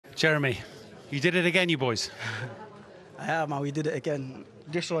Jeremy, you did it again, you boys. Yeah, man, we did it again.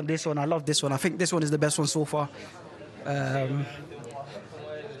 This one, I love this one. I think this one is the best one so far. I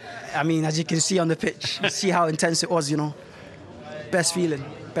mean, as you can see on the pitch, you see how intense it was, you know. Best feeling,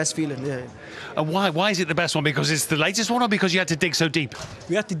 yeah. And why is it the best one? Because it's the latest one, or because you had to dig so deep?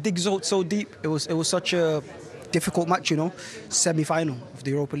 We had to dig so deep. It was such a difficult match, you know. Semi-final of the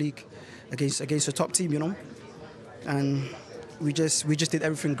Europa League against a top team, you know. And we just did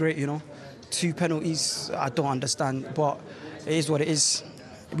everything great, you know. 2 penalties, I don't understand, but it is what it is.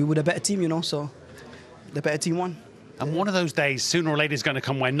 We were the better team, you know, so the better team won. And one of those days, sooner or later, is going to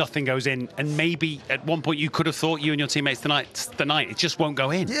come where nothing goes in, and maybe at one point you could have thought, you and your teammates tonight, it just won't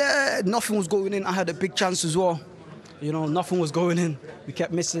go in. Yeah, nothing was going in. I had a big chance as well. You know, nothing was going in. We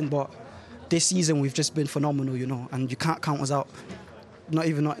kept missing, but this season we've just been phenomenal, you know, and you can't count us out. Not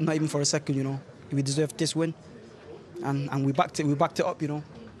even for a second, you know. We deserved this win, and we backed it up, you know.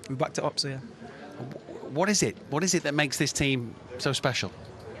 We backed it up, so yeah. What is it? What is it that makes this team so special?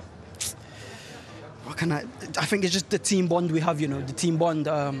 I think it's just the team bond we have, you know, the team bond.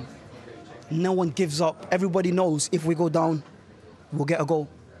 No one gives up. Everybody knows if we go down, we'll get a goal.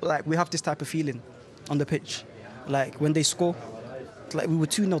 Like, we have this type of feeling on the pitch. Like, when they score, like we were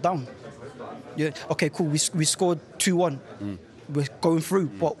 2-0 down. Yeah, okay, cool, we scored 2-1. We're going through,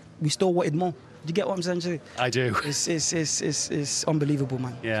 but we still wanted more. Do you get what I'm saying? I do. It's unbelievable,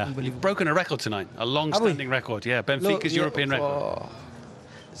 man. Yeah. Unbelievable. You've broken a record tonight, a long-standing record. Yeah, Benfica's European record. Oh,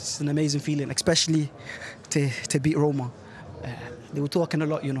 it's an amazing feeling, especially to beat Roma. They were talking a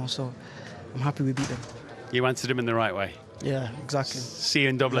lot, you know, so I'm happy we beat them. You answered them in the right way. Yeah, exactly. See you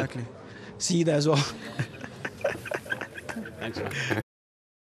in Dublin. Exactly. See you there as well. Thanks, man.